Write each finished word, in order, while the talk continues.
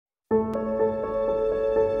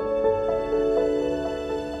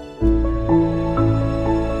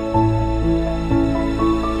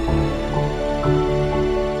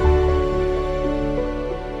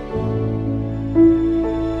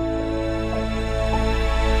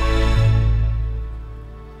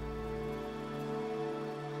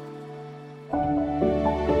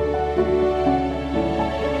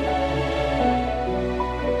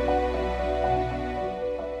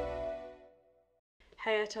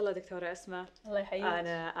حياك الله دكتورة أسماء. الله يحييك.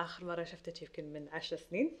 أنا آخر مرة شفتك يمكن من 10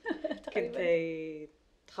 سنين. كنت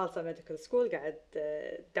خالصة ميديكال سكول، قاعد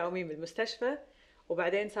تداومين بالمستشفى،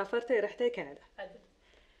 وبعدين سافرتي رحتي كندا.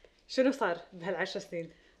 شنو صار بهال10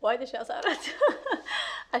 سنين؟ وايد أشياء صارت.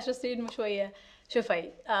 10 سنين مو شوية.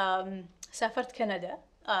 شوفي، سافرت كندا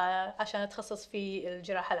عشان أتخصص في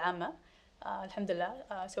الجراحة العامة. الحمد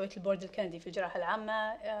لله سويت البورد الكندي في الجراحة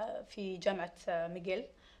العامة في جامعة ميغيل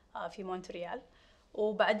في مونتريال،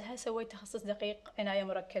 وبعدها سويت تخصص دقيق عناية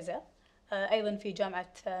مركزة أيضا في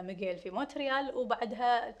جامعة ميغيل في مونتريال،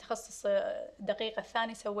 وبعدها التخصص الدقيق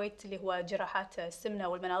الثاني سويت اللي هو جراحات السمنة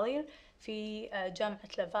والمناظير في جامعة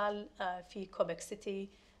لافال في كوبك سيتي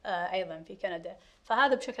أيضا في كندا.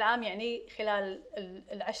 فهذا بشكل عام يعني خلال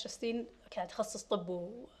ال10 سنين كان تخصص طب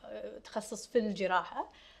وتخصص في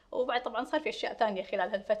الجراحة. وبعد طبعا صار في أشياء ثانية خلال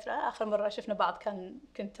هالفترة. آخر مرة شفنا بعض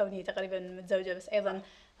كنت توني تقريبا متزوجة، بس أيضا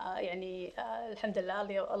يعني الحمد لله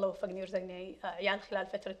الله وفقني ورزقني عيال خلال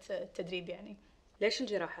فترة التدريب. يعني ليش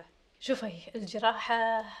الجراحة؟ شوفي،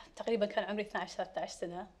 الجراحة تقريبا كان عمري 12-13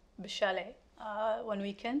 سنة بالشاليه. وان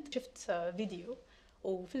ويكند شفت فيديو،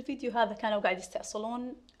 وفي الفيديو هذا كانوا قاعد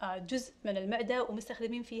يستأصلون جزء من المعدة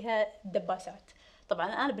ومستخدمين فيها دباسات.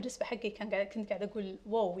 طبعا أنا بالنسبة حقي كنت قاعد أقول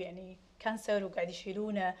واو، يعني كانسر وقاعد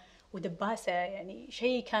يشيلونه ودباسة، يعني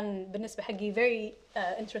شيء كان بالنسبة حقي very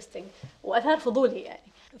interesting وأثار فضولي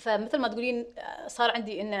يعني. فمثل ما تقولين صار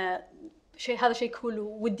عندي إنه هذا شيء كول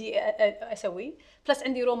ودي أسويه. بلس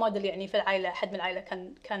عندي رو موديل يعني في العائلة، حد من العائلة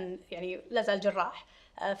كان يعني لازال جراح.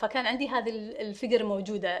 فكان عندي هذه الفكرة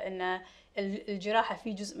موجودة إن الجراحة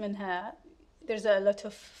في جزء منها there's a lot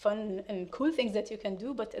of fun and cool things that you can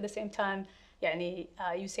do, but at the same time يعني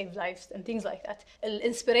you save lives and things like that.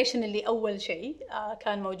 الانسبيريشن اللي أول شيء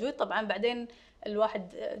كان موجود. طبعا بعدين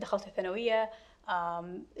الواحد دخلت الثانوية.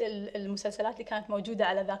 المسلسلات اللي كانت موجودة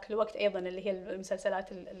على ذاك الوقت أيضا اللي هي المسلسلات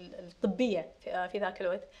الطبية في ذاك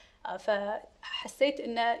الوقت، فحسيت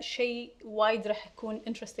إنه شيء وايد راح يكون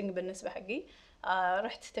interesting بالنسبة حقي.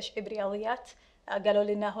 رحت تشعيب رياضيات، قالوا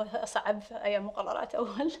لي إنه صعب أيام مقررات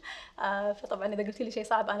أول. فطبعا إذا قلت لي شيء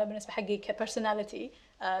صعب، أنا بالنسبة حقي كبرسوناليتي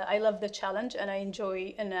I love the challenge and I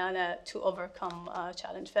enjoy إن أنا to overcome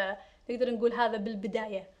challenge. فنقدر نقول هذا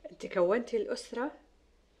بالبداية. أنت كونتي الأسرة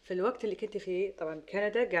في الوقت اللي كنت فيه طبعا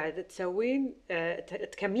كندا، قاعدة تسوين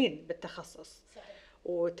تكملين بالتخصص. صحيح.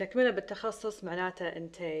 وتكملة بالتخصص معناته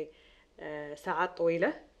أنت ساعات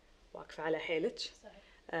طويلة واقفة على حيلك.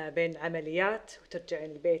 صحيح. بين عمليات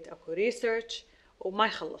وترجعين البيت أكو ريسيرش وما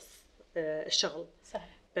يخلص الشغل. صحيح.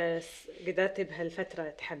 بس قدرتي بهالفترة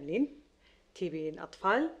تحملين، تجيبين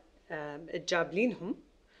أطفال، تجابلينهم،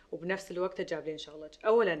 وبنفس الوقت تجابلين شغلك.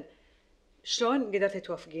 أولاً شلون قدرتي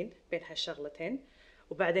توفقين بين هالشغلتين؟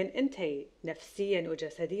 وبعدين أنتي نفسياً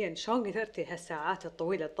وجسدياً شلون قدرتي هالساعات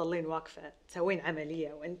الطويلة تضلين واقفة تسوين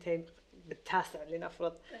عملية وأنتي بالتاسع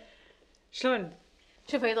لنفرض؟ شلون؟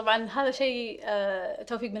 شوفي، طبعا هذا شيء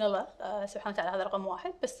توفيق من الله سبحانه وتعالى، هذا رقم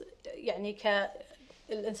واحد. بس يعني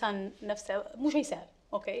كالإنسان نفسه مو شيء سهل.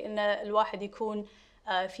 أوكي، إن الواحد يكون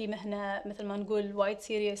في مهنة مثل ما نقول وايد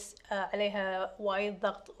سيريس، عليها وايد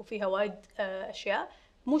ضغط وفيها وايد أشياء،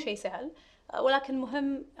 مو شيء سهل. ولكن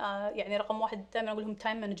مهم، يعني رقم واحد دائما أقول لهم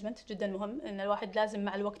تايم مانجمنت جدا مهم. إن الواحد لازم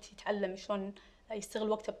مع الوقت يتعلم شلون يستغل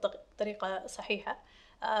وقته بطريقة صحيحة.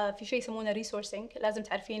 في شيء يسمونه ريسورسينج، لازم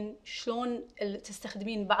تعرفين شلون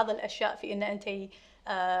تستخدمين بعض الأشياء في إن أنتي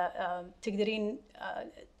تقدرين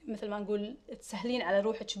مثل ما نقول تسهلين على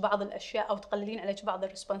روحك بعض الأشياء أو تقللين عليك بعض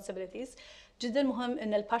الريسبونسبيلتيز. جدا مهم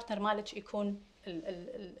إن البارتنر مالك يكون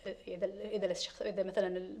إذا مثلا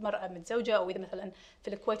المرأة متزوجة، أو إذا مثلا في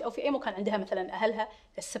الكويت أو في أي مكان عندها مثلا أهلها،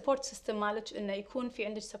 السبورت سيستم مالك إنه يكون في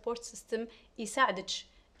عندك سبورت سيستم يساعدك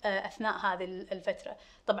أثناء هذه الفترة.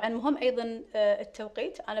 طبعاً مهم أيضاً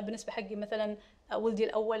التوقيت. أنا بالنسبة حقي مثلاً ولدي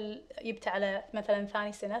الأول يبت على مثلاً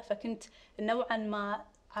ثاني سنة، فكنت نوعاً ما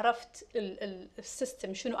عرفت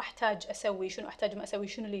السيستم، شنو أحتاج أسوي، شنو أحتاج ما أسوي،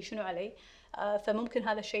 شنو لي شنو علي. فممكن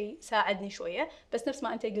هذا الشيء ساعدني شوية. بس نفس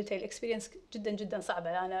ما أنت قلتي الإكسبيرينس جداً جداً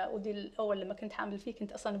صعبة. أنا ولدي الأول لما كنت حامل فيه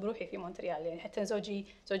كنت أصلاً بروحي في مونتريال، يعني حتى زوجي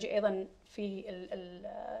أيضاً في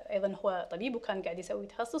أيضاً هو طبيب وكان قاعد يسوي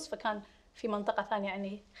تخصص، فكان في منطقة ثانية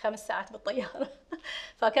يعني 5 ساعات بالطيارة.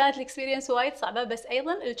 فكانت الإكسبيرينس وايد صعبة. بس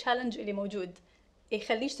أيضاً التشالنج اللي موجود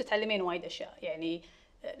يخليش تتعلمين وايد أشياء. يعني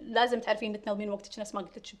لازم تعرفين تنظمين وقتك نفس ما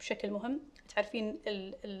قلت لك بشكل مهم، تعرفين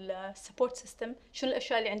السبورت سيستم، شنو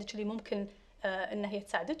الأشياء اللي عندك اللي ممكن إن هي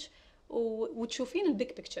تساعدك، وتشوفين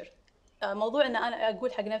البيج بيكتشر. موضوع إن أنا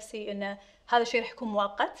أقول حق نفسي إن هذا الشيء راح يكون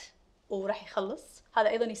مؤقت وراح يخلص، هذا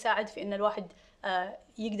أيضاً يساعد في إن الواحد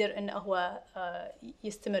يقدر إنه هو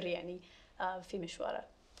يستمر يعني في مشواره.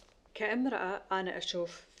 كامرأة أنا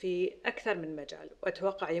أشوف في أكثر من مجال،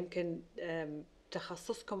 وأتوقع يمكن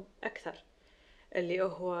تخصصكم أكثر، اللي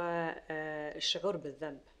هو الشعور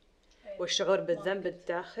بالذنب، والشعور بالذنب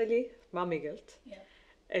الداخلي مامي قلت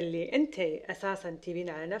اللي أنت أساساً تبين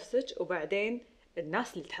على نفسك، وبعدين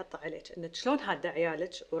الناس اللي تحط عليك إنك شلون هذا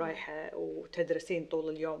عيالك ورايحة وتدرسين طول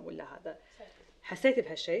اليوم ولا هذا. حسيتي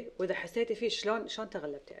بهالشيء؟ وإذا حسيتي فيه شلون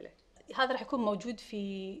تغلبتي عليه؟ هذا راح يكون موجود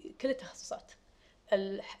في كل التخصصات،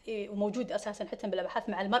 وموجود أساساً حتى بالأبحاث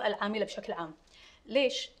مع المرأة العاملة بشكل عام.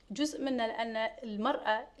 ليش؟ جزء منه لأن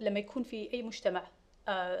المرأة لما يكون في أي مجتمع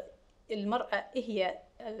المرأة هي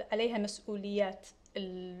عليها مسؤوليات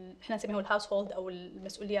احنا نسميها الهاوس هولد أو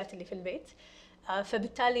المسؤوليات اللي في البيت.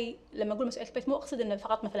 فبالتالي لما أقول مسؤولية البيت مو أقصد أنه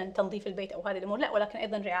فقط مثلا تنظيف البيت أو هذه الأمور، لا، ولكن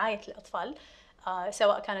أيضا رعاية الأطفال،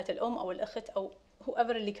 سواء كانت الأم أو الأخت أو whoever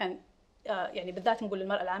اللي كان، يعني بالذات نقول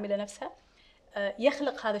المرأة العاملة نفسها،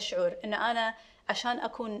 يخلق هذا الشعور أن أنا عشان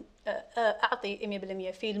أكون أعطي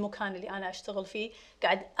 100% في المكان اللي أنا أشتغل فيه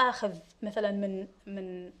قاعد أخذ مثلا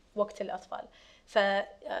من وقت الأطفال.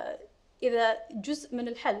 فإذا جزء من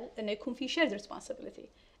الحل أنه يكون في shared responsibility،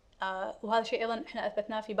 وهذا شيء أيضا إحنا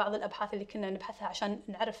أثبتناه في بعض الأبحاث اللي كنا نبحثها عشان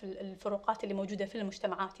نعرف الفروقات اللي موجودة في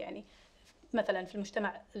المجتمعات. يعني مثلا في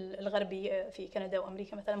المجتمع الغربي في كندا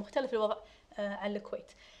وأمريكا مثلا مختلف الوضع عن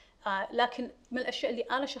الكويت. لكن من الأشياء اللي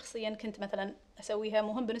أنا شخصياً كنت مثلاً أسويها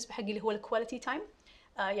مهم بالنسبة حقي اللي هو الكواليتي تايم.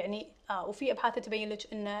 يعني وفي أبحاث تبين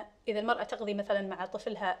لك إن إذا المرأة تقضي مثلاً مع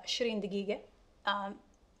طفلها 20 دقيقة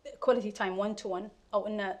كواليتي تايم 1 to 1، أو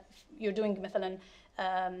إن you're doing مثلاً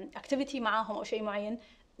activity معاهم أو شيء معين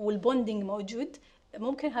والبوندينج موجود،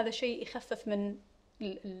 ممكن هذا الشيء يخفف من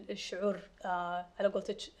الشعور على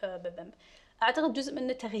قولتك بالذنب. أعتقد جزء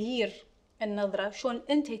من تغيير النظرة، شلون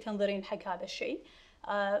أنتي تنظرين حق هذا الشيء.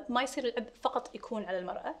 ما يصير العبء فقط يكون على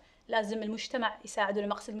المرأة، لازم المجتمع يساعد.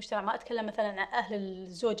 ولما أقصد المجتمع ما أتكلم مثلا عن أهل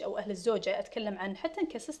الزوج أو أهل الزوجة، أتكلم عن حتى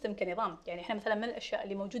كسيستم كنظام. يعني إحنا مثلا من الأشياء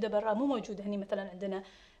اللي موجودة برا مو موجودة هني مثلا عندنا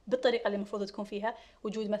بالطريقة اللي المفروض تكون فيها،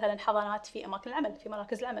 وجود مثلا حضانات في أماكن العمل، في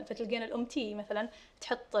مراكز العمل، فتلقين الأم تي مثلا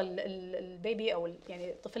تحط البيبي أو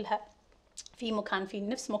يعني طفلها في مكان في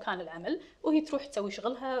نفس مكان العمل، وهي تروح تسوي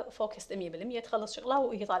شغلها فوكست 100%، تخلص شغلها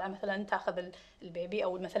وهي طالعه مثلا تاخذ البيبي،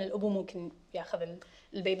 او مثلا الابو ممكن ياخذ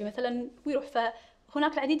البيبي مثلا ويروح.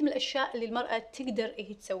 فهناك العديد من الاشياء اللي المراه تقدر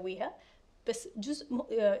هي تسويها، بس جزء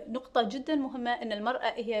نقطه جدا مهمه ان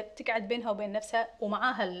المراه هي تقعد بينها وبين نفسها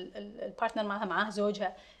ومعاها البارتنر معاها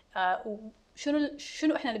زوجها،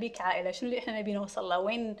 شنو احنا نبي كعائله، شنو اللي احنا نبي نوصل له،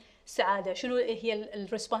 وين السعاده، شنو هي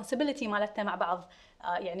الريسبونسبيلتي مالتنا مع بعض.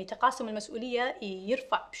 يعني تقاسم المسؤولية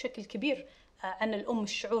يرفع بشكل كبير عن الأم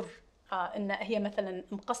الشعور أن هي مثلا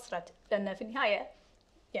مقصرة، لأن في النهاية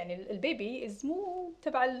يعني البيبي مو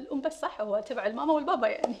تبع الأم بس، صح، هو تبع الماما والبابا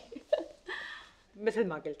يعني. مثل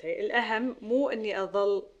ما قلتي، الأهم مو أني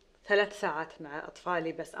أظل 3 ساعات مع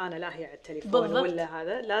أطفالي بس أنا لاهية على التليفون بالضبط. ولا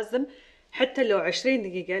هذا لازم حتى لو 20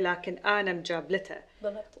 دقيقة لكن أنا مجابلته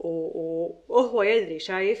بالضبط. وهو يدري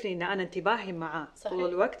شايفني أن أنا انتباهي معاه صحيح. طول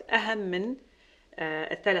الوقت أهم من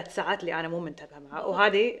ال3 ساعات اللي أنا مو منتبهة معه.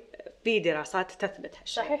 وهذه في دراسات تثبت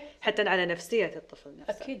هالشيء صحيح. حتى على نفسية الطفل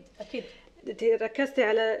نفسه. أكيد ركزتي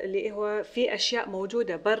على اللي هو في أشياء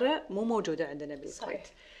موجودة برا مو موجودة عندنا بالكويت.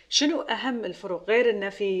 شنو أهم الفروق غير إنه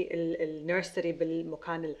في النيرسري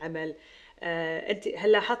بالمكان العمل؟ أنت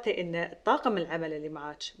هل لاحظتي إن الطاقم العمل اللي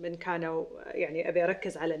معك من كانوا، يعني أبي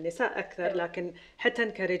أركز على النساء أكثر لكن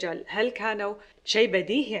حتى كرجال، هل كانوا شيء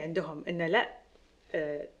بديهي عندهم إنه لا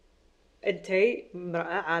أنتي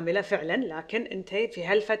امرأة عاملة فعلا، لكن أنتي في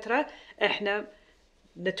هالفترة إحنا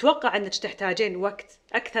نتوقع أنك تحتاجين وقت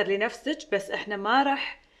أكثر لنفسك، بس إحنا ما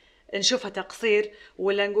راح نشوفها تقصير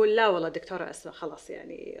ولا نقول لا والله دكتورة أسماء خلاص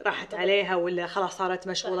يعني راحت عليها ولا خلاص صارت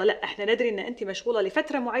مشغولة. لا، إحنا ندري أن أنت مشغولة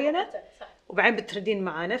لفترة معينة وبعدين بتردين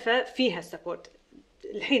معانا، ففيها السبورت.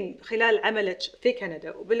 الحين خلال عملك في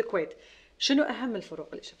كندا وبالكويت شنو أهم الفروق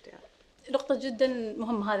اللي شفتيها؟ نقطة جدا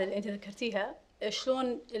مهمة هذا اللي أنت ذكرتيها،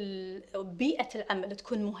 شلون بيئة العمل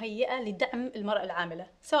تكون مهيئة لدعم المرأة العاملة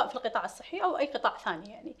سواء في القطاع الصحي أو أي قطاع ثاني.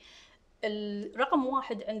 يعني الرقم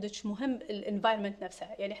 1 عندك مهم الانفايرمنت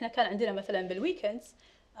نفسها. يعني احنا كان عندنا مثلا بالويكندز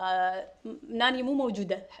ناني مو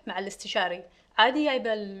موجودة مع الاستشاري، عادي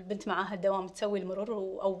جايبة البنت معاها الدوام تسوي المرور،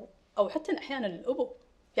 أو حتى أحيانا الأبو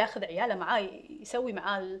ياخذ عياله معاه يسوي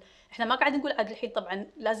معاه احنا ما قاعد نقول عاد الحين طبعا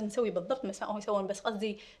لازم نسوي بالضبط مثل ما هم يسوون، بس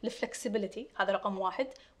قصدي الفلكسبيليتي هذا رقم 1.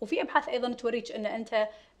 وفي ابحاث ايضا توريك ان انت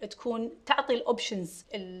تكون تعطي الاوبشنز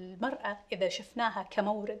المراه اذا شفناها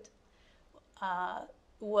كمورد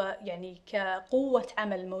ويعني كقوه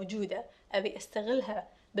عمل موجوده ابي استغلها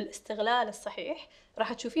بالاستغلال الصحيح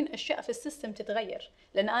راح تشوفين اشياء في السيستم تتغير.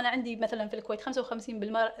 لان انا عندي مثلا في الكويت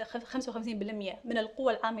 55% من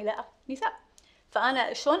القوى العامله نساء،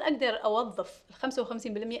 فانا شلون اقدر اوظف ال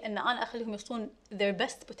 55% ان انا اخليهم يوصلون their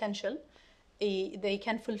best potential، they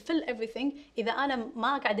can fulfill everything، اذا انا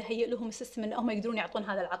ما قاعد اهيئ لهم السيستم ان هم يقدرون يعطون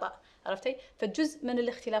هذا العطاء. عرفتي؟ فجزء من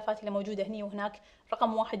الاختلافات اللي موجوده هني وهناك،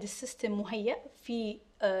 رقم واحد السيستم مهيئ في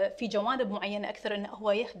جوانب معينه اكثر انه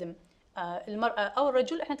هو يخدم المراه او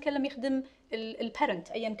الرجل. احنا نتكلم يخدم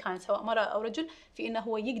البارنت ايا كان سواء مراه او رجل، في انه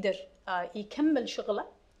هو يقدر يكمل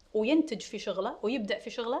شغله وينتج في شغله ويبدع في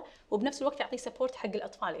شغله، وبنفس الوقت يعطي سبورت حق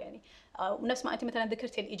الاطفال. يعني ونفس ما انت مثلا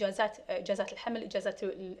ذكرتي الاجازات، اجازات الحمل، اجازات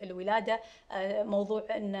الولاده، موضوع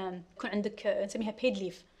ان يكون عندك نسميها paid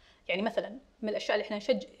leave. يعني مثلا من الاشياء اللي احنا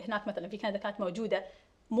نشجع هناك مثلا في كندا كانت موجوده،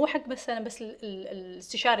 مو حق مثلا بس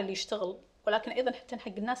الاستشاري اللي يشتغل، ولكن ايضا حتى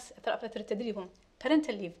حق الناس اثناء فتره تدريبهم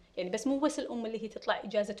parental leave. يعني بس مو بس الام اللي هي تطلع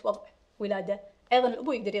اجازه وضع ولاده، ايضا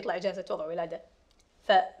الابو يقدر يطلع اجازه وضع ولاده.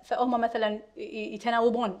 فهم مثلا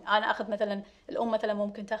يتناوبون، انا اخذ مثلا الام مثلا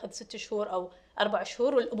ممكن تاخذ 6 شهور او 4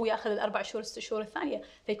 شهور، والابو ياخذ ال4 شهور 6 شهور الثانيه،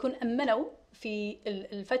 فيكون امنوا في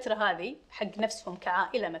الفتره هذه حق نفسهم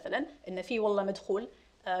كعائله مثلا ان في والله مدخول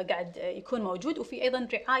قاعد يكون موجود، وفي ايضا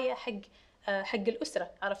رعايه حق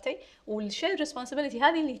الاسره. عرفتي؟ والشير ريسبونسبيلتي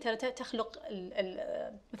هذه اللي تخلق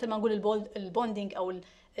مثل ما نقول البوندينج او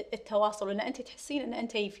التواصل، ان انت تحسين ان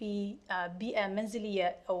انت في بيئه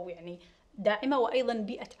منزليه او يعني داعمه، وايضا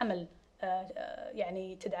بيئه عمل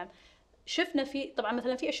يعني تدعم. شفنا في طبعا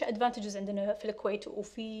مثلا في اشياء ادفانتجز عندنا في الكويت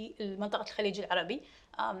وفي منطقه الخليج العربي.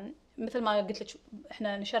 مثل ما قلت لك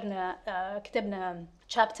احنا نشرنا كتبنا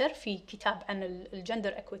شابتر في كتاب عن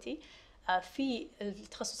الجندر اكويتي في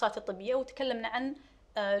التخصصات الطبيه، وتكلمنا عن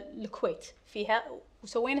الكويت فيها،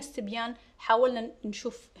 وسوينا استبيان حاولنا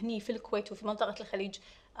نشوف هني في الكويت وفي منطقه الخليج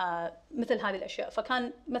مثل هذه الاشياء.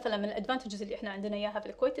 فكان مثلا من الادفانتجز اللي احنا عندنا اياها في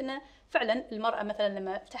الكويت انه فعلا المراه مثلا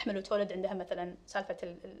لما تحمل وتولد عندها مثلا سالفه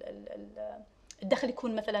الدخل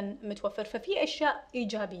يكون مثلا متوفر، ففي اشياء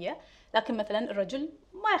ايجابيه. لكن مثلا الرجل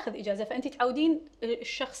ما ياخذ اجازه، فانت تعودين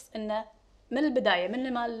الشخص انه من البدايه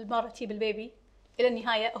من ما المراه تجيب البيبي الى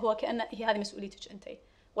النهايه هو كانه هي هذه مسؤوليتك انت،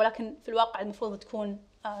 ولكن في الواقع المفروض تكون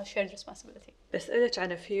shared responsibility. بسألك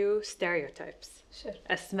عن few stereotypes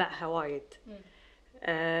اسمعها وايد.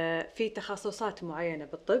 في تخصصات معينة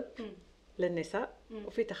بالطب للنساء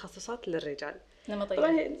وفي تخصصات للرجال نمطية.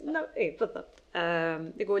 طبعا اي بالضبط.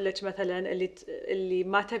 يقول لك مثلا اللي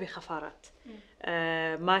ما تبي خفارات،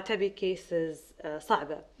 ما تبي كيسز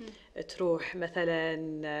صعبة، تروح مثلا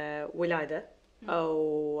ولادة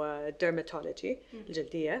او ديرماتولوجي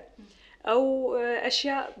الجلدية، او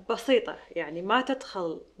اشياء بسيطة يعني ما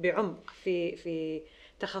تدخل بعمق في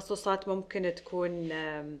تخصصات ممكن تكون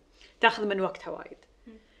تاخذ من وقتها وايد.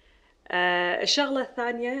 الشغلة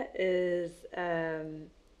الثانية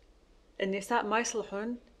النساء ما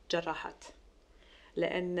يصلحون جراحات،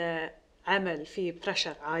 لأن عمل فيه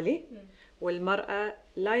بريشر عالي، والمرأة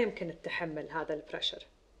لا يمكن تتحمل هذا البريشر.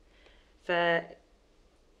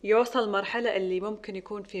 فيوصل مرحلة اللي ممكن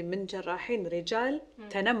يكون في من جراحين رجال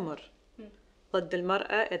تنمر ضد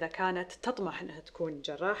المرأة إذا كانت تطمح أنها تكون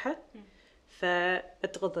جراحة،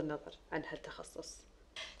 فتغض النظر عن هالتخصص.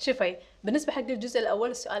 شوفي، بالنسبة حق الجزء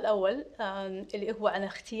الأول، السؤال الأول اللي هو عن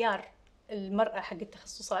اختيار المرأة حق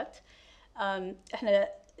التخصصات، احنا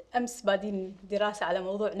أمس بادين دراسة على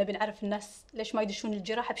موضوع نبي نعرف الناس ليش ما يدشون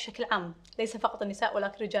الجراحة بشكل عام، ليس فقط النساء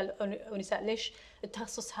ولكن رجال ونساء، ليش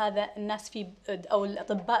التخصص هذا الناس فيه أو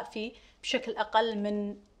الأطباء فيه بشكل أقل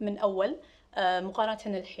من أول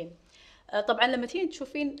مقارنة الحين. طبعا لما تيجي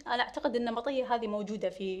تشوفين، انا اعتقد ان النمطيه هذه موجوده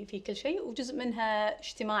في كل شيء، وجزء منها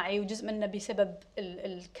اجتماعي وجزء منه بسبب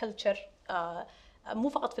الكلتشر، مو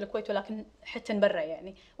فقط في الكويت ولكن حتى برا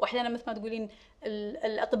يعني. واحيانا مثل ما تقولين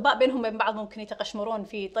الاطباء بينهم وبين بعض ممكن يتقشمرون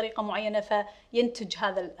في طريقه معينه فينتج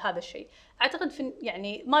هذا الشيء. اعتقد في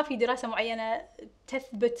يعني ما في دراسه معينه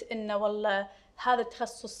تثبت انه والله هذا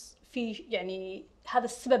التخصص في يعني هذا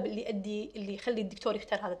السبب اللي يخلي الدكتور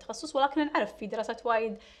يختار هذا التخصص، ولكن نعرف في دراسات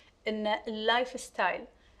وايد ان اللايف ستايل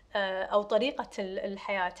او طريقه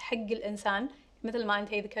الحياه حق الانسان، مثل ما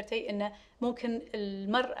انت ذكرتي انه ممكن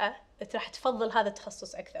المراه راح تفضل هذا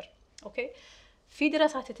التخصص اكثر. اوكي، في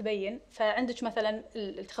دراسات تبين، فعندك مثلا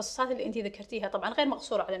التخصصات اللي انت ذكرتيها طبعا غير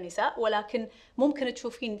مقصوره على النساء، ولكن ممكن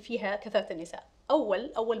تشوفين فيها كثره النساء.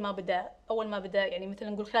 اول ما بدا يعني مثلا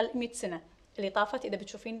نقول خلال 100 سنه اللي طافت، اذا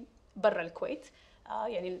بتشوفين برا الكويت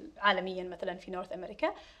يعني عالميا مثلا في نورث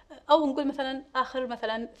امريكا، او نقول مثلا اخر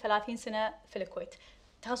مثلا 30 سنه في الكويت،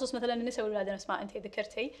 تخصص مثلا النساء والولاده أسماء أنت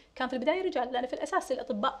ذكرتي كان في البدايه رجال، لان في الاساس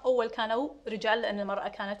الاطباء اول كانوا رجال لان المراه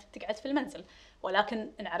كانت تقعد في المنزل،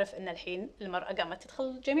 ولكن نعرف ان الحين المراه قامت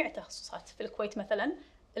تدخل جميع التخصصات. في الكويت مثلا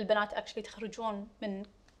البنات اكشلي يتخرجون من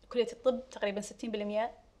كليه الطب تقريبا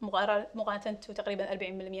 60% مقارنه تقريبا 40%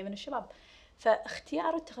 من الشباب.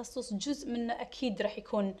 فاختيار التخصص جزء منه اكيد راح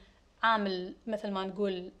يكون عامل مثل ما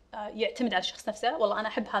نقول يعتمد على الشخص نفسه. والله انا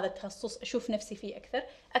احب هذا التخصص، اشوف نفسي فيه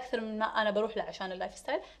اكثر من ما انا بروح له عشان اللايف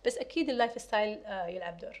ستايل، بس اكيد اللايف ستايل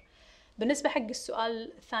يلعب دور. بالنسبه حق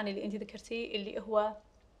السؤال الثاني اللي انت ذكرتيه اللي هو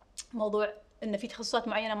موضوع ان في تخصصات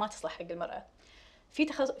معينه ما تصلح حق المراه،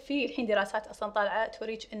 في الحين دراسات اصلا طالعه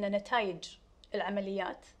توريك ان نتائج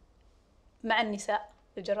العمليات مع النساء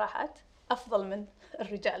الجراحات افضل من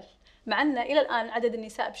الرجال، مع ان الى الان عدد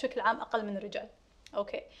النساء بشكل عام اقل من الرجال.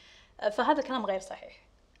 اوكي، فهذا الكلام غير صحيح.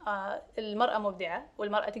 المرأة مبدعة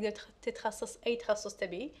والمرأة تقدر تتخصص أي تخصص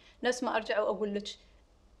تبيه. نفس ما أرجع وأقول لك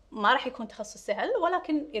ما راح يكون تخصص سهل،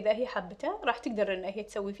 ولكن إذا هي حبته راح تقدر إن هي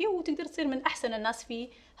تسوي فيه وتقدر تصير من أحسن الناس في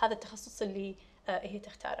هذا التخصص اللي هي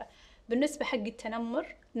تختاره. بالنسبة حق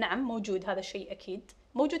التنمر نعم موجود، هذا الشيء أكيد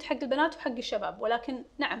موجود حق البنات وحق الشباب، ولكن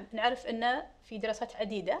نعم نعرف إنه في دراسات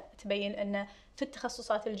عديدة تبين إنه في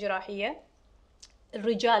التخصصات الجراحية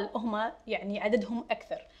الرجال هم يعني عددهم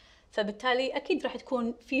أكثر، فبالتالي أكيد راح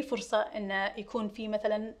تكون في فرصة إنه يكون في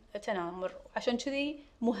مثلا تنمر. عشان كذي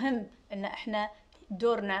مهم إن إحنا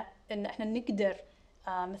دورنا إن إحنا نقدر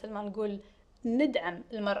مثل ما نقول ندعم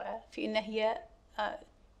المرأة في إن هي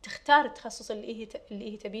تختار التخصص اللي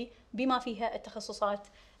هي تبيه بما فيها التخصصات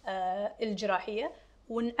الجراحية،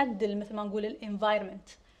 ونعدل مثل ما نقول الانفايرمنت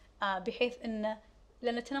بحيث إنه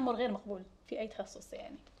لأن التنمر غير مقبول في أي تخصص.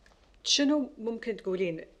 يعني شنو ممكن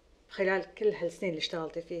تقولين خلال كل هالسنين اللي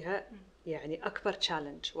اشتغلتي فيها يعني أكبر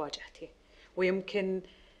تشالنج واجهتيه ويمكن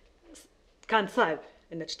كان صعب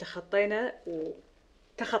إنك تخطينه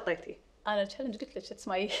وتخطيتيه؟ أنا التشالنج قلت لك it's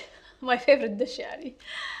my favorite dish يعني.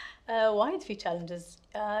 وايد في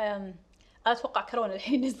challenges. أتوقع كورونا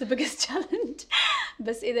الحين is the biggest challenge.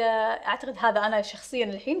 بس إذا أعتقد هذا أنا شخصياً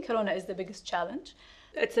الحين كورونا is the biggest challenge.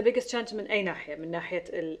 It's the biggest challenge من أي ناحية؟ من ناحية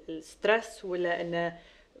السترس ولا إنه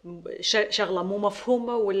شغلة مو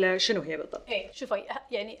مفهومة ولا شنو هي بالضبط؟ إيه شوفي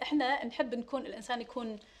يعني إحنا نحب نكون الإنسان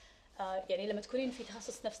يكون يعني لما تكونين في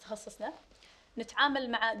تخصص نفس تخصصنا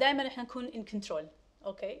نتعامل مع دائما إحنا نكون in control.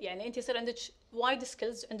 أوكي يعني أنت يصير عندك وايد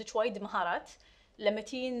سكيلز، عندك وايد مهارات، لما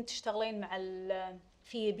تين تشتغلين مع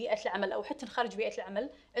في بيئة العمل أو حتى خارج بيئة العمل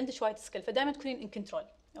عندك وايد سكيل، فدائما تكونين in control.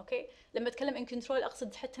 أوكي لما أتكلم in control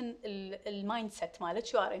أقصد حتى المايند سيت مالك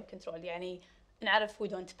you are in control، يعني نعرف we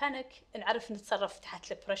don't panic، نعرف نتصرف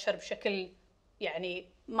تحت البريشر بشكل يعني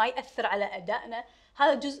ما يأثر على أدائنا،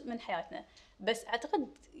 هذا جزء من حياتنا. بس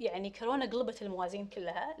أعتقد يعني كورونا قلبت الموازين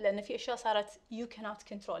كلها، لأن في أشياء صارت you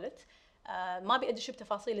cannot control it. ما بيأدش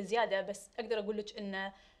بتفاصيل زيادة، بس أقدر أقول لك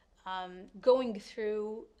إنه going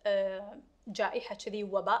through جائحة كذي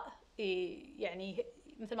وباء يعني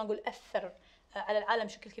مثل ما نقول أثر على العالم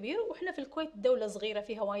بشكل كبير، وإحنا في الكويت دولة صغيرة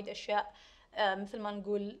فيها وايد أشياء مثل ما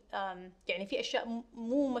نقول يعني في أشياء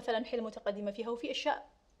مو مثلا حيل متقدمة فيها وفي أشياء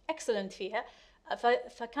excellent فيها.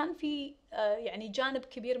 فكان في يعني جانب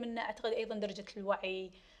كبير منه أعتقد أيضا درجة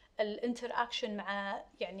الوعي، الانتراكشن مع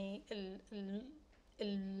يعني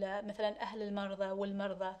مثلا أهل المرضى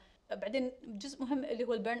والمرضى. بعدين جزء مهم اللي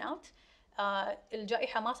هو البيرن اوت.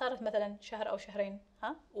 الجائحة ما صارت مثلا شهر أو شهرين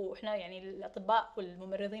وإحنا يعني الأطباء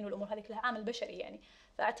والممرضين والأمور هذه كلها عامل بشري يعني.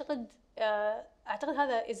 فأعتقد أعتقد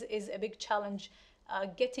هذا is a big challenge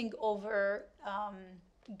getting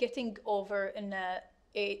over إن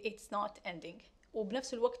it's not ending.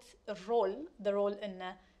 وبنفس الوقت the role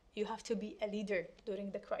إن you have to be a leader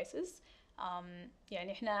during the crisis.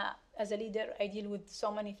 يعني إحنا as a leader I deal with so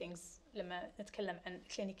many things لما نتكلم عن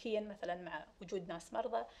كلينيكيا مثلا مع وجود ناس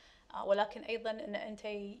مرضى، ولكن أيضا إن أنت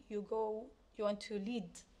you want to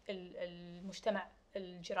lead المجتمع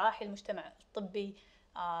الجراحي، المجتمع الطبي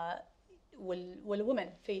والwomen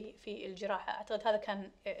في الجراحة. أعتقد هذا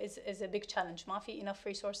كان is a big challenge. ما في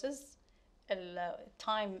enough resources،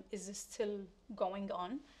 time is still going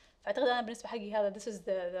on. فأعتقد أنا بالنسبة حقي هذا this is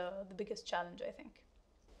the biggest challenge I think.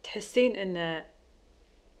 تحسين إنه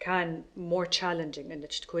كان more challenging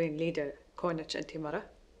إنك تكونين leader كونك أنت مرة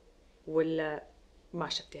ولا ما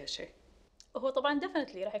شفتي هالشيء؟ هو طبعاً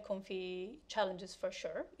definitely راح يكون في challenges for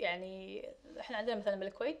sure. يعني إحنا عندنا مثلاً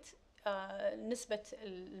بالكويت نسبة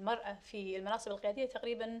المرأة في المناصب القيادية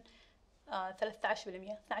تقريباً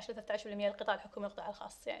 13%، 12-13% القطاع الحكومي والقطاع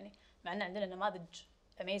الخاص يعني. مع أن عندنا نماذج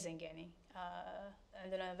amazing يعني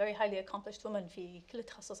عندنا very highly accomplished women في كل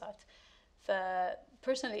التخصصات. ف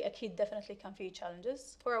personally أكيد definitely كان في challenges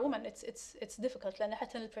for a woman. it's difficult لأن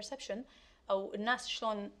حتى ال perception أو الناس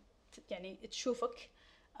شلون يعني تشوفك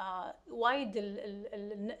وايد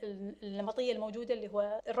النمطية الموجودة اللي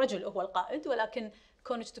هو الرجل هو القائد، ولكن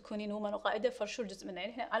كونك تكونين ومن وقائدة فرشور جزء منها.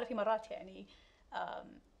 يعني على في مرات يعني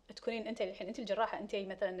تكونين انت الحين انت الجراحه، انت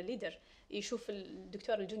مثلا الليدر، يشوف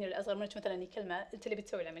الدكتور الجونيور الاصغر منك مثلا يكلمه انت اللي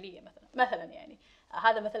بتسوي العمليه مثلا يعني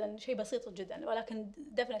هذا مثلا شيء بسيط جدا، ولكن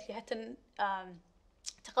ديفنتلي حتى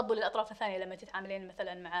تقبل الاطراف الثانيه لما تتعاملين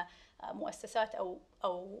مثلا مع مؤسسات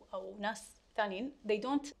او ناس ثانيين they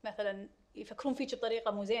don't مثلا يفكرون فيك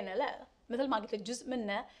بطريقه مو زينه، لا مثل ما قلت لك جزء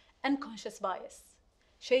منه unconscious bias،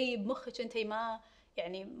 شيء بمخك انت ما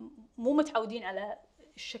يعني مو متعودين على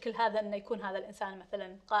الشكل هذا انه يكون هذا الانسان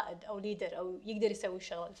مثلا قائد او ليدر او يقدر يسوي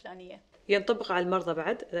الشغله الفلانيه. ينطبق على المرضى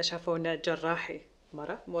بعد اذا شافوا انه جراحي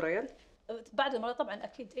مره مو ريال؟ بعد المرضى طبعا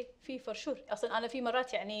اكيد اي في فرشور. اصلا انا في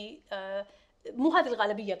مرات يعني مو هذه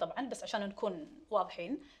الغالبيه طبعا بس عشان نكون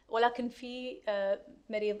واضحين، ولكن في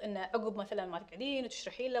مريض انه عقب مثلا ما تقعدين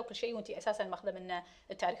وتشرحين له وكل شيء وانت اساسا ماخذه منه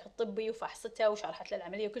التاريخ الطبي وفحصته وشرحت له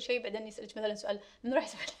العمليه وكل شيء، بعدين يسالك مثلا سؤال من راح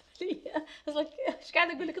يسوي العمليه؟ ايش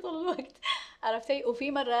قاعده اقول لك طول الوقت؟ عرفتي؟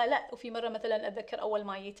 وفي مره لا، وفي مره مثلا اتذكر اول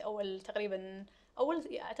ما جيت اول تقريبا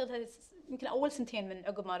اعتقد يمكن اول سنتين من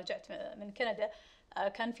عقب ما رجعت من كندا،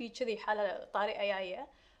 كان في كذي حاله طارئه جايه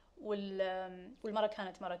والمرة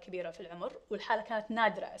كانت مرة كبيرة في العمر والحالة كانت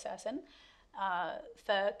نادرة أساساً.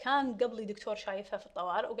 فكان قبلي دكتور شايفها في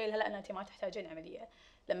الطوارئ وقال لها لا أنت ما تحتاجين عملية.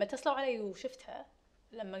 لما اتصلوا علي وشفتها،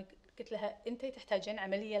 لما قلت لها أنت تحتاجين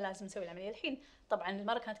عملية لازم نسوي العملية الحين. طبعاً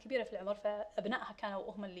المرة كانت كبيرة في العمر فأبنائها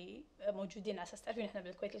كانوا هم اللي موجودين على أساس تعرفين إحنا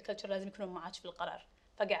بالكويت الكلتشر لازم يكونوا معاك في القرار.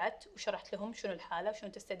 فقعدت وشرحت لهم شنو الحالة وشنو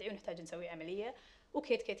تستدعي ونحتاج نسوي عملية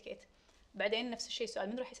وكيت كيت كيت. بعدين نفس الشيء سؤال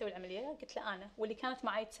من راح يسوي العملية؟ قلت له أنا، واللي كانت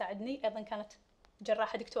معي تساعدني أيضا كانت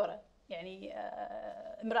جراحة دكتورة يعني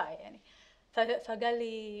امرأة يعني. فقال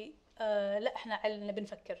لي لا احنا نبي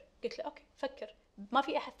نفكر. قلت له اوكي فكر، ما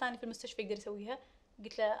في احد ثاني في المستشفى يقدر يسويها؟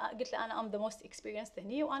 قلت له انا ام ذا موست اكسبيرينسد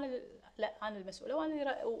هني وانا لا انا المسؤوله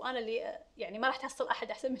وانا اللي يعني ما راح تحصل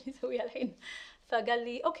احد احسن مني يسويها الحين. فقال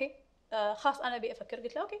لي اوكي خلاص انا ابي افكر.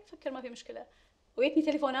 قلت له اوكي فكر ما في مشكله. وجتني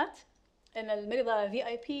تليفونات ان المريضه في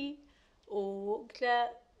اي بي، وقلت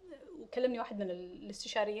له وكلمني واحد من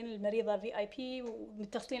الاستشاريين المريضه في اي بي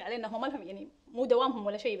ومتصلين علينا، هم ما لهم يعني مو دوامهم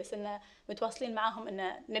ولا شيء بس انه متواصلين معاهم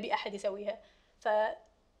انه نبي احد يسويها.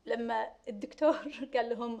 فلما الدكتور قال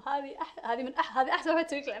لهم هذه احسن واحد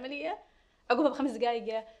تسوي لك العمليه، عقبها ب5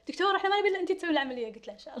 دقائق دكتور احنا ما نبي الا انت تسوي العمليه. قلت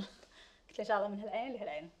له ان شاء الله. قلت له ان شاء الله من هالعين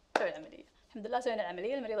لهالعين تسوي العمليه. الحمد لله سوينا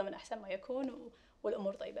العمليه، المريضه من احسن ما يكون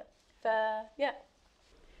والامور طيبه. يا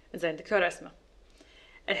زين دكتورة أسماء،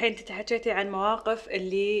 الحين انت حكيتي عن مواقف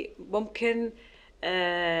اللي ممكن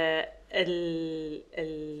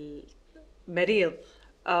المريض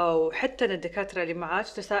او حتى الدكاتره اللي معاك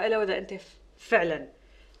تسائلوا اذا انت فعلا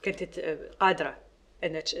كنت قادره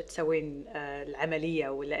انك تسوين العمليه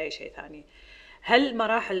ولا اي شيء ثاني. هل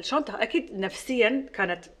مراحل شلون اكيد نفسيا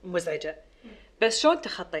كانت مزعجه، بس شلون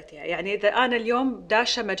تخطيتيها؟ يعني اذا انا اليوم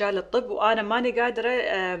داشه مجال الطب وانا ماني قادره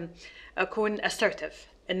اكون assertive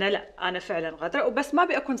انه لا انا فعلا قادره وبس ما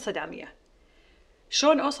ابي اكون صداميه،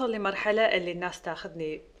 شلون اوصل لمرحله اللي الناس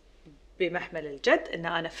تاخذني بمحمل الجد ان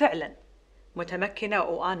انا فعلا متمكنه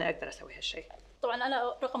وانا اقدر اسوي هالشيء؟ طبعا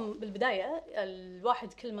انا رقم بالبدايه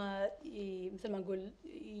الواحد كل ما مثل ما نقول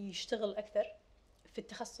يشتغل اكثر في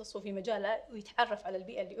التخصص وفي مجاله ويتعرف على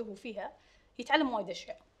البيئه اللي هو فيها يتعلم وايد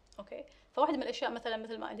اشياء. اوكي، فواحده من الاشياء مثلا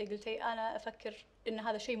مثل ما انت قلتي انا افكر ان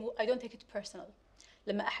هذا شيء مو I don't take it personal.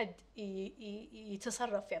 لما احد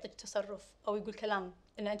يتصرف يعطيك تصرف او يقول كلام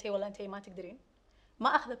ان انت والله انت ما تقدرين، ما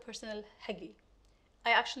اخذه personal حقي. I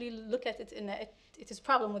actually look at it in it is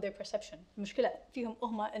problem with their perception. المشكلة فيهم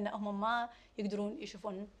هم ما يقدرون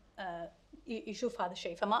يشوفون يشوف هذا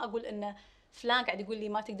الشيء. فما أقول إن فلان قاعد يقول لي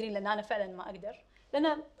ما تقدرين لأن أنا فعلا ما أقدر،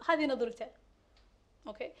 لأن هذه نظرته.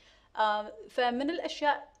 أوكي، فمن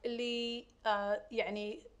الأشياء اللي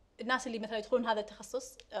يعني الناس اللي مثلا يدخلون هذا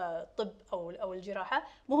التخصص طب أو الجراحة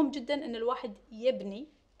مهم جدا إن الواحد يبني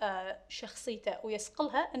شخصيته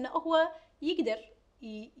ويصقلها إنه هو يقدر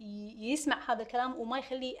يسمع هذا الكلام وما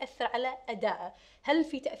يخليه يأثر على أدائه. هل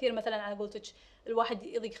في تأثير مثلا على قولتك الواحد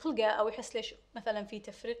يضيق خلقه أو يحس ليش مثلا في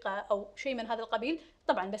تفرقة أو شيء من هذا القبيل؟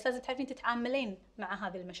 طبعا بس لازم تعرفين تتعاملين مع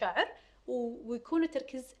هذه المشاعر ويكون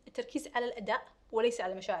التركيز على الأداء وليس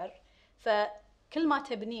على المشاعر. فكل ما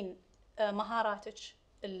تبنين مهاراتك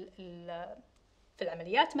في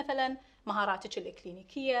العمليات مثلا، مهاراتك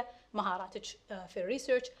الإكلينيكية، مهاراتك في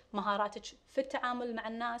الريسيرش، مهاراتك في التعامل مع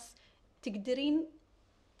الناس، تقدرين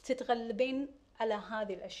تتغلبين على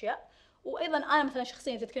هذه الأشياء وايضا انا مثلا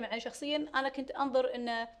شخصيا تتكلم عن شخصيا، انا كنت انظر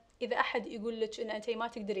ان اذا احد يقول لك ان انت ما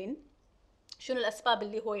تقدرين، شنو الاسباب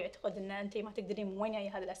اللي هو يعتقد ان انت ما تقدرين، من وين جاي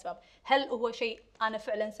هذه الاسباب؟ هل هو شيء انا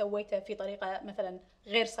فعلا سويته في طريقه مثلا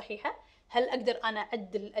غير صحيحه؟ هل اقدر انا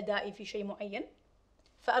اعدل ادائي في شيء معين؟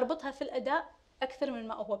 فاربطها في الاداء اكثر من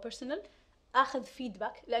ما هو بيرسونال، اخذ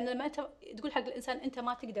فيدباك. لان لما انت تقول حق الانسان انت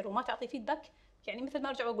ما تقدر وما تعطي فيدباك، يعني مثل ما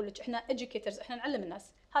ارجع واقول لك احنا educators، احنا نعلم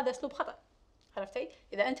الناس، هذا اسلوب خطا. عرفتي؟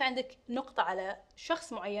 اذا انت عندك نقطه على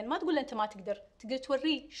شخص معين، ما تقول له انت ما تقدر، تقدر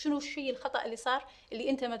توريه شنو الشيء الخطا اللي صار، اللي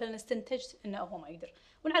انت مثلا استنتجت انه هو ما يقدر.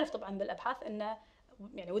 ونعرف طبعا بالابحاث انه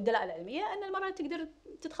يعني والدلائل العلميه ان المراه تقدر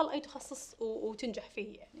تدخل اي تخصص وتنجح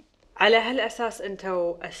فيه يعني. على هالاساس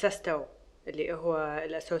انتوا اسستوا اللي هو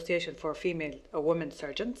الاسوسيشن فور فيميل او وومن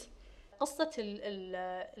سيرجنز. قصة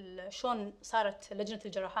شلون صارت لجنة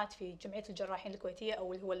الجراحات في جمعية الجراحين الكويتية،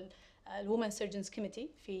 أو اللي هو الوومن سيرجنز كوميتي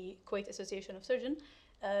في كويت اسوسيشن اوف سيرجن،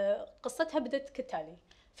 قصتها بدت كالتالي.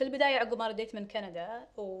 في البداية عقب ما رديت من كندا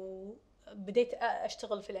وبديت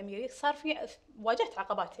أشتغل في الأميريك، صار في واجهت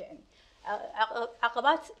عقبات، يعني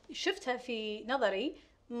عقبات شفتها في نظري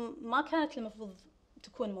ما كانت المفروض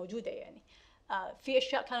تكون موجودة. يعني في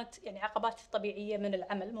أشياء كانت يعني عقبات طبيعية من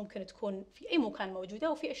العمل ممكن تكون في أي مكان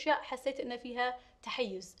موجودة، وفي أشياء حسيت إن فيها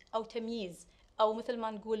تحيز أو تمييز، أو مثل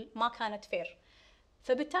ما نقول ما كانت فير.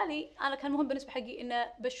 فبالتالي أنا كان مهم بالنسبة حقي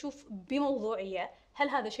إنه بشوف بموضوعية، هل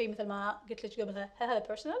هذا شيء مثل ما قلت لك قبلها، هل هذا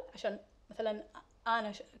بيرسونال عشان مثلا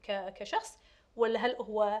أنا كشخص، ولا هل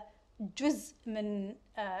هو جزء من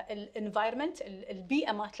الانفايرمنت،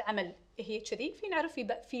 البيئة مالت العمل هي كذي. في نعرف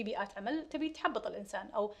في بيئات عمل تبي تحبط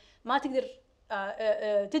الإنسان أو ما تقدر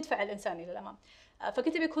تدفع الإنسان إلى الأمام.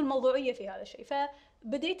 فكنت بيكون موضوعية في هذا الشيء.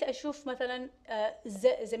 فبديت أشوف مثلا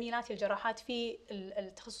زميلاتي الجراحات في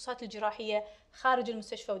التخصصات الجراحية خارج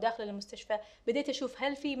المستشفى وداخل المستشفى، بديت أشوف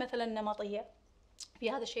هل في مثلا نمطية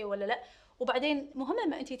في هذا الشيء ولا لا. وبعدين مهم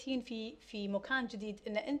لما انت تجين في مكان جديد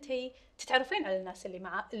ان انت تتعرفين على الناس اللي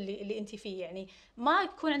مع اللي انت فيه، يعني ما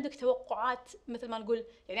تكون عندك توقعات مثل ما نقول.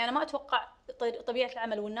 يعني انا ما اتوقع طبيعه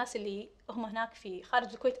العمل والناس اللي هم هناك في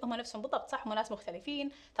خارج الكويت هم نفسهم بالضبط، صح، هم ناس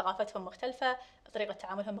مختلفين، ثقافتهم مختلفه، طريقه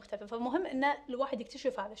تعاملهم مختلفه. فمهم ان الواحد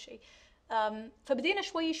يكتشف هذا الشيء. فبدينا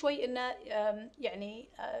شوي شوي انه يعني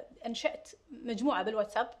انشأت مجموعه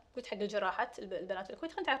بالواتساب، قلت حق الجراحات البنات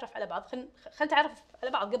الكويت خلينا نتعرف على بعض، خلينا نتعرف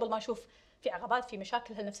على بعض قبل ما نشوف في عقبات، في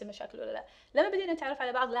مشاكل، هل نفس المشاكل ولا لا. لما بدينا نتعرف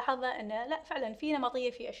على بعض لاحظنا ان لا، فعلا في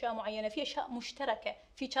نمطيه في اشياء معينه، في اشياء مشتركه،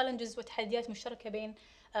 في تشالنجز وتحديات مشتركه بين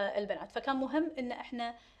البنات. فكان مهم ان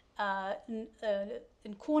احنا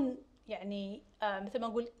نكون يعني مثل ما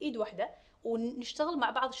نقول ايد واحده، ونشتغل مع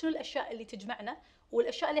بعض شنو الاشياء اللي تجمعنا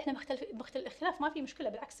والاشياء اللي احنا الاختلاف ما في مشكله،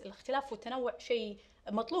 بالعكس الاختلاف والتنوع شيء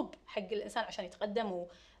مطلوب حق الانسان عشان يتقدم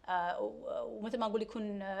ومثل ما نقول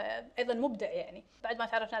يكون ايضا مبدع. يعني بعد ما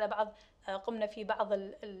تعرفنا على بعض قمنا في بعض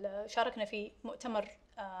شاركنا في مؤتمر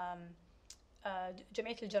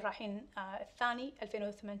جمعيه الجراحين الثاني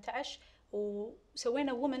 2018،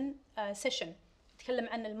 وسوينا وومن سيشن نتكلم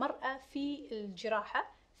عن المراه في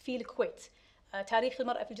الجراحه في الكويت. تاريخ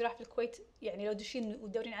المرأة في الجراحة في الكويت، يعني لو تدشين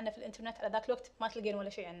وتدورين عنه في الانترنت على ذاك الوقت ما تلقين ولا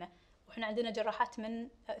شيء عنه. وإحنا عندنا جراحات من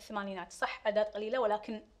الثمانينات، صح أعداد قليلة،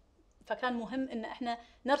 ولكن فكان مهم إن إحنا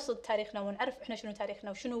نرصد تاريخنا ونعرف إحنا شنو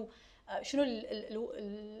تاريخنا وشنو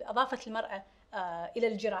أضافت المرأة إلى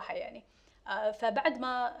الجراحة يعني. فبعد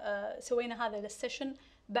ما سوينا هذا السيشن،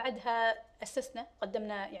 بعدها أسسنا،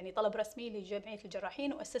 قدمنا يعني طلب رسمي لجمعية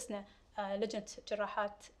الجراحين وأسسنا لجنة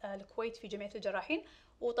جراحات الكويت في جمعية الجراحين.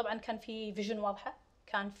 وطبعا كان في فيجن واضحة،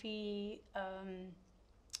 كان في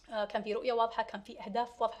رؤية واضحة، كان في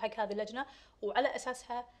أهداف واضحة حق هذه اللجنة، وعلى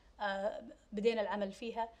أساسها بدينا العمل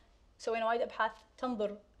فيها. سوينا وايد أبحاث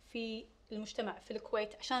تنظر في المجتمع في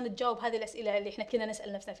الكويت عشان تجاوب هذه الأسئلة اللي إحنا كنا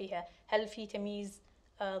نسأل نفسنا فيها. هل في تمييز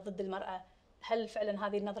ضد المرأة؟ هل فعلا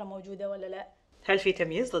هذه النظرة موجودة ولا لا؟ هل في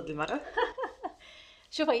تمييز ضد المرأة؟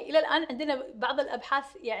 شوفي، إلى الآن عندنا بعض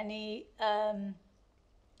الأبحاث يعني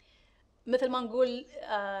مثل ما نقول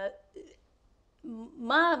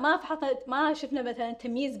ما فحصنا، ما شفنا مثلا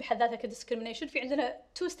تمييز بحد ذاته كديسكريميشن. في عندنا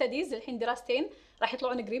 2 ستاديز الحين، دراستين راح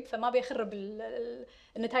يطلعون قريب، فما بيخرب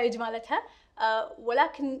النتائج مالتها.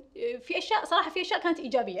 ولكن في اشياء صراحه، في اشياء كانت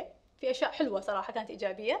ايجابيه، في اشياء حلوه صراحه كانت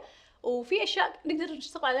ايجابيه، وفي اشياء نقدر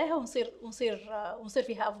نشتغل عليها ونصير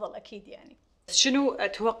فيها افضل اكيد يعني. شنو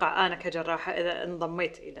اتوقع انا كجراحه اذا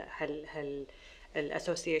انضميت الى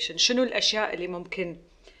الاسوسيشن، شنو الاشياء اللي ممكن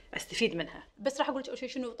استفيد منها؟ بس راح اقول لك اول شيء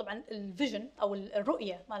شنو طبعا الفيجن او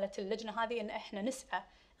الرؤيه مالت اللجنه هذه، ان احنا نسعى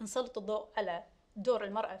نسلط الضوء على دور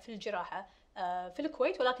المراه في الجراحه في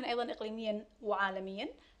الكويت، ولكن أيضا إقليميا وعالميا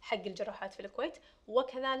حق الجراحات في الكويت.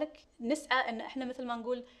 وكذلك نسعى أن إحنا مثل ما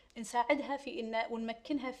نقول نساعدها في إن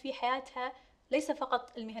ونمكنها في حياتها، ليس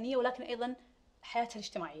فقط المهنية ولكن أيضا حياتها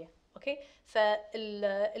الاجتماعية. أوكي،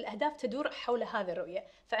 فالأهداف تدور حول هذه الرؤية.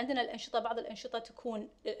 فعندنا الأنشطة، بعض الأنشطة تكون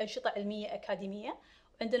أنشطة علمية أكاديمية،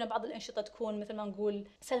 عندنا بعض الأنشطة تكون مثل ما نقول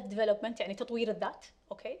سيلف ديفلوبمنت، يعني تطوير الذات.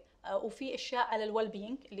 أوكي، وفي أشياء على الويل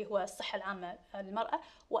بينج اللي هو الصحة العامة للمرأة.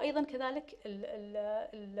 وأيضا كذلك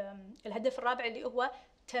الهدف الرابع اللي هو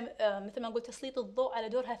مثل ما نقول تسليط الضوء على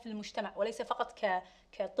دورها في المجتمع، وليس فقط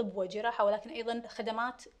كطب وجراحة، ولكن أيضا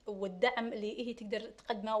خدمات والدعم اللي هي تقدر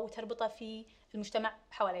تقدمه وتربطه في المجتمع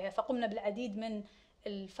حواليها. فقمنا بالعديد من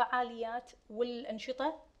الفعاليات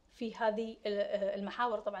والأنشطة في هذه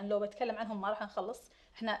المحاور. طبعا لو بتكلم عنهم ما راح نخلص.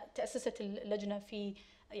 احنا تأسست اللجنة في،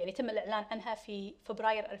 يعني تم الإعلان عنها في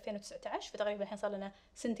فبراير 2019، فتقريبا الحين صار لنا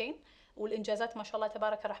سنتين، والإنجازات ما شاء الله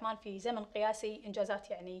تبارك الرحمن في زمن قياسي،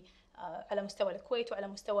 إنجازات يعني على مستوى الكويت وعلى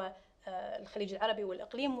مستوى الخليج العربي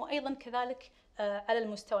والإقليم، وأيضا كذلك على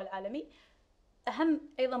المستوى العالمي. أهم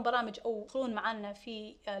أيضا برامج أو يدخلون معنا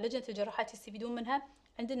في لجنة الجراحات يستفيدون منها،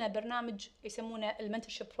 عندنا برنامج يسمونه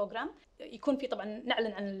المنتورشيب بروجرام. يكون في، طبعا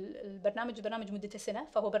نعلن عن البرنامج مدته سنة،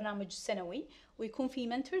 فهو برنامج سنوي، ويكون في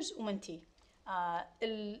منتورز ومنتي.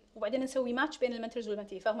 وبعدين نسوي ماتش بين المنتورز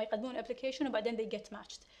والمنتي، فهم يقدمون ابلكيشن وبعدين they get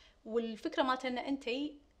matched. والفكرة مالتها ان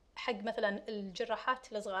انتي حق مثلا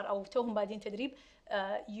الجراحات الصغار او توهم بادين تدريب،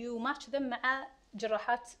 يو ماتش ذم مع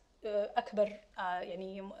جراحات اكبر،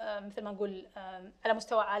 يعني مثل ما نقول على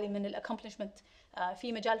مستوى عالي من الاكمبلشمنت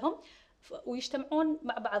في مجالهم، ويجتمعون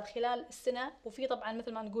مع بعض خلال السنه. وفي طبعا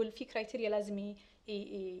مثل ما نقول في كرايتيريا لازم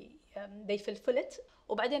they fulfill it.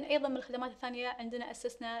 وبعدين ايضا من الخدمات الثانيه عندنا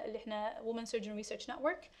اسسنا اللي احنا Women Surgeon Research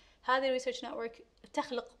Network. هذه الريسيرش نتورك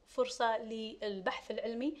تخلق فرصه للبحث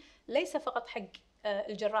العلمي، ليس فقط حق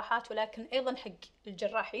الجراحات ولكن ايضا حق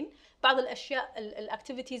الجراحين. بعض الاشياء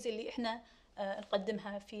الاكتيفيتيز اللي احنا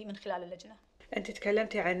نقدمها في من خلال اللجنه. انت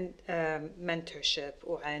تكلمتي عن منتورشيب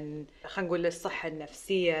وعن خلينا نقول الصحه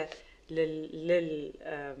النفسيه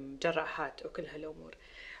للجراحات وكل هالامور،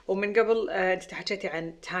 ومن قبل انت حكيتي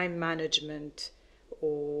عن تايم مانجمنت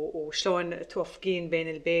وشلون توفقين بين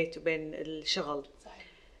البيت وبين الشغل. صحيح.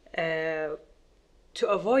 To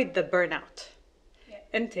avoid the burnout.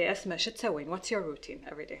 انت اسماء شو تسوين؟ What's your routine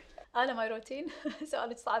every day؟ انا ماي روتين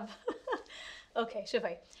سؤالك صعب. اوكي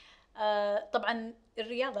شوفي، طبعا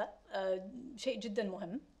الرياضه شيء جدا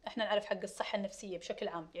مهم. احنا نعرف حق الصحه النفسيه بشكل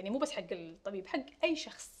عام، يعني مو بس حق الطبيب، حق اي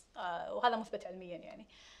شخص، وهذا مثبت علميا يعني.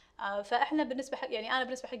 فاحنا بالنسبه حق، يعني انا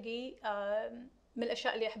بالنسبه حقي من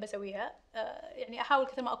الاشياء اللي احب اسويها، يعني احاول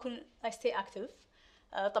كثر ما اكون I stay active.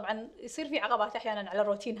 طبعا يصير في عقبات احيانا على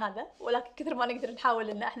الروتين هذا، ولكن كثر ما نقدر نحاول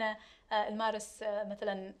ان احنا نمارس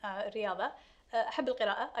مثلا الرياضه. احب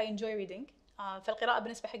القراءه، I enjoy reading. فالقراءه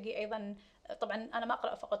بالنسبه حقي ايضا، طبعا انا ما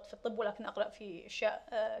اقرا فقط في الطب ولكن اقرا في اشياء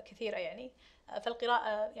كثيره يعني.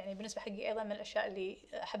 فالقراءه يعني بالنسبه حقي ايضا من الاشياء اللي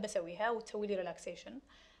احب اسويها وتسوي لي ريلاكسيشن.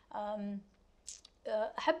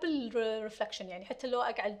 احب الرفلكشن، يعني حتى لو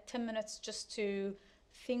اقعد 10 minutes just to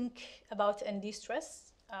think about and de-stress،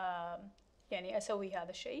 يعني اسوي هذا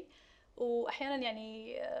الشيء. واحيانا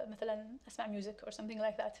يعني مثلا اسمع music or something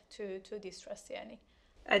like that to de-stress يعني.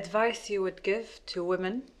 Advice you would give to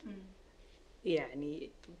women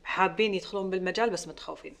يعني حابين يدخلون بالمجال بس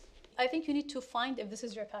متخوفين. I think you need to find if this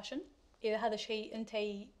is your passion. إذا هذا شيء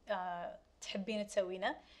أنتي تحبين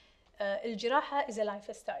تسوينه. الجراحة is a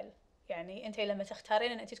lifestyle. يعني أنتي لما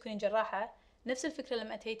تختارين أن أنتي تكونين جراحة، نفس الفكرة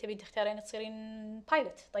لما أنتي تبين تختارين تصيرين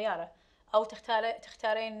بايلوت طيارة، أو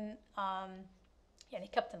تختارين يعني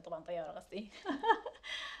كابتن طبعا طيارة قصدي.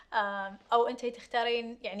 أو أنتي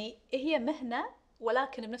تختارين، يعني هي مهنة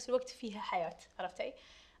ولكن بنفس الوقت فيها حياة، عرفتي؟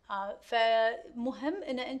 فمهم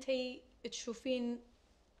أن أنتي تشوفين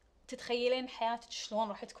تتخيلين حياتك شلون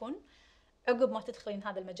راح تكون عقب ما تدخلين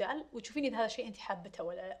هذا المجال، وتشوفين إذا هذا الشيء أنت حابته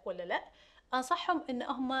ولا لا. أنصحهم إن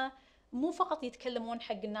هم مو فقط يتكلمون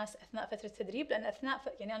حق الناس أثناء فترة التدريب، لأن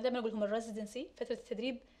يعني أنا دائما أقول لهم الريزيدنسي، فترة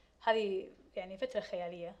التدريب هذه يعني فترة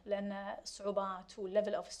خيالية، لأن الصعوبات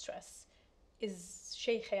والليفل أوف ستريس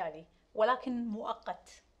شيء خيالي ولكن مؤقت.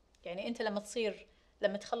 يعني أنت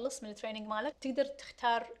لما تخلص من التريننج مالك تقدر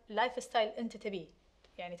تختار لايف ستايل أنت تبيه.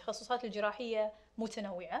 يعني تخصصات الجراحية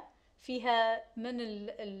متنوعة، فيها من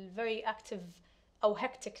ال very active أو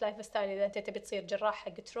hectic life style. إذا أنت تبي تصير جراح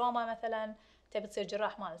حق تروما مثلا، تبي تصير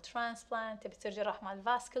جراح مال transplant، تبي تصير جراح مال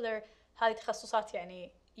vascular، هذه تخصصات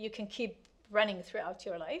يعني you can keep running throughout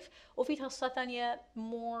your life. وفي تخصصات ثانية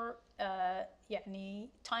more يعني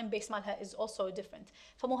time based مالها is also different.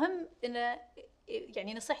 فمهم إن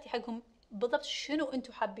يعني نصيحتي حقهم بالضبط شنو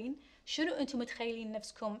انتم حابين، شنو انتم متخيلين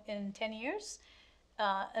نفسكم in 10 years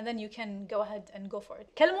and then you can go ahead and go for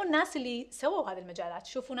it. كلموا الناس اللي سووا هذه المجالات،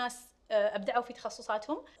 شوفوا ناس ابدعوا في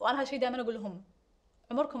تخصصاتهم، وانا هالشيء دائما اقول لهم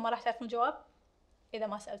عمركم ما راح تعرفون الجواب اذا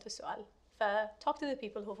ما سالتوا السؤال. ف talk to the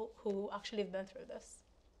people who actually have been through this.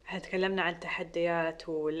 احنا تكلمنا عن التحديات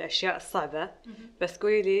والاشياء الصعبه، بس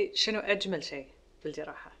قولي لي شنو اجمل شيء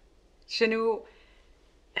بالجراحه؟ شنو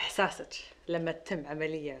احساسك لما تتم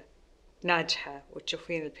عمليه ناجحه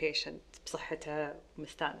وتشوفين البيشنت بصحته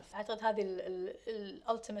ومستانس؟ اعتقد هذه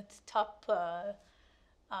الالتيميت توب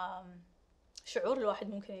شعور الواحد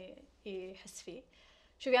ممكن يحس فيه.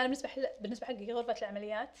 شوفي انا بالنسبه حقي غرفه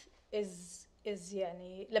العمليات از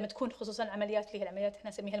يعني لما تكون خصوصا عمليات اللي هي العمليات احنا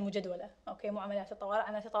نسميها المجدوله، اوكي، مو عمليات الطوارئ،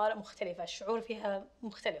 عمليات الطوارئ مختلفه، الشعور فيها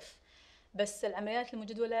مختلف، بس العمليات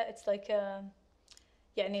المجدوله اتس لايك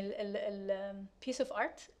يعني ال piece of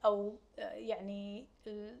art او يعني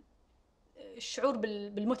الشعور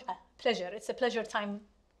بالمتعه، pleasure, it's a pleasure time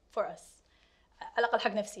for us، على الاقل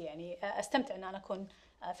حق نفسي. يعني استمتع ان انا اكون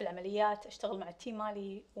في العمليات، اشتغل مع التيم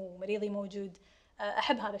مالي ومريضي موجود،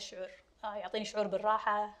 احب هذا الشعور، يعطيني شعور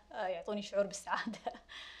بالراحه، يعطوني شعور بالسعاده.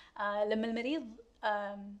 لما المريض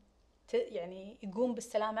يعني يقوم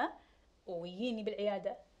بالسلامه ويجيني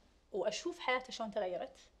بالعياده واشوف حياته شلون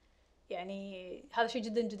تغيرت، يعني هذا شيء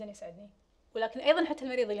جدا جدا يسعدني. ولكن ايضا حتى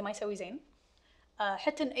المريض اللي ما يسوي زين،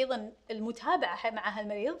 حتى ايضا المتابعه مع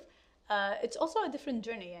هالمريض، it's also a different journey.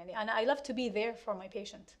 يعني انا I love to be there for my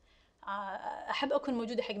patient، احب اكون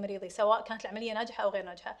موجوده حق مريضي سواء كانت العمليه ناجحه او غير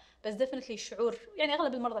ناجحه، بس definitely الشعور، يعني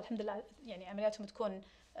اغلب المرضى الحمد لله يعني عملياتهم تكون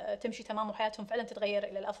تمشي تمام وحياتهم فعلا تتغير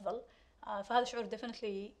الى الافضل، فهذا شعور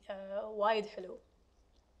definitely وايد حلو،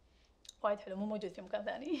 وايد حلو، مو موجود في مكان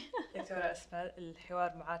ثاني. دكتورة أسماء،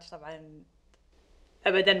 الحوار معاك طبعا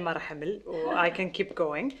ابدا ما راح امل و I can keep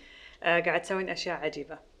going. قاعد تسوين اشياء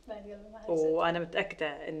عجيبه وانا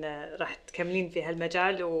متاكده ان راح تكملين في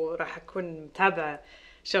هالمجال وراح اكون متابعه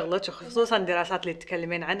شغلك، وخصوصا الدراسات اللي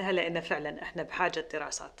تتكلمين عنها، لان فعلا احنا بحاجه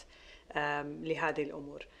دراسات لهذه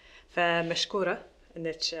الامور. فمشكوره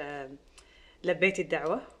انك لبيتي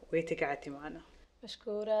الدعوه وجيتي قعدتي معنا.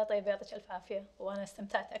 مشكوره. طيب يعطيك الف عافيه، وانا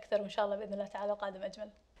استمتعت اكثر، وان شاء الله باذن الله تعالى قادم اجمل.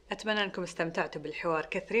 اتمنى انكم استمتعتوا بالحوار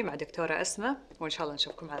كثري مع دكتوره اسماء، وان شاء الله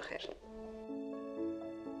نشوفكم على خير.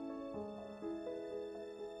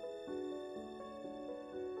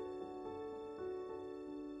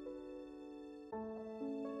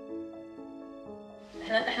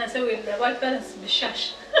 احنا نسوي الوايت بالانس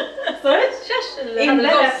بالشاش. صدق شاش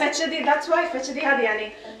لا فكذي ذاتس واي، فكذي هذه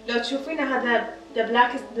يعني لو تشوفينه هذا ذا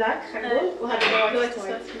بلاكست بلاك خلينا نقول، وهذا ذا وايت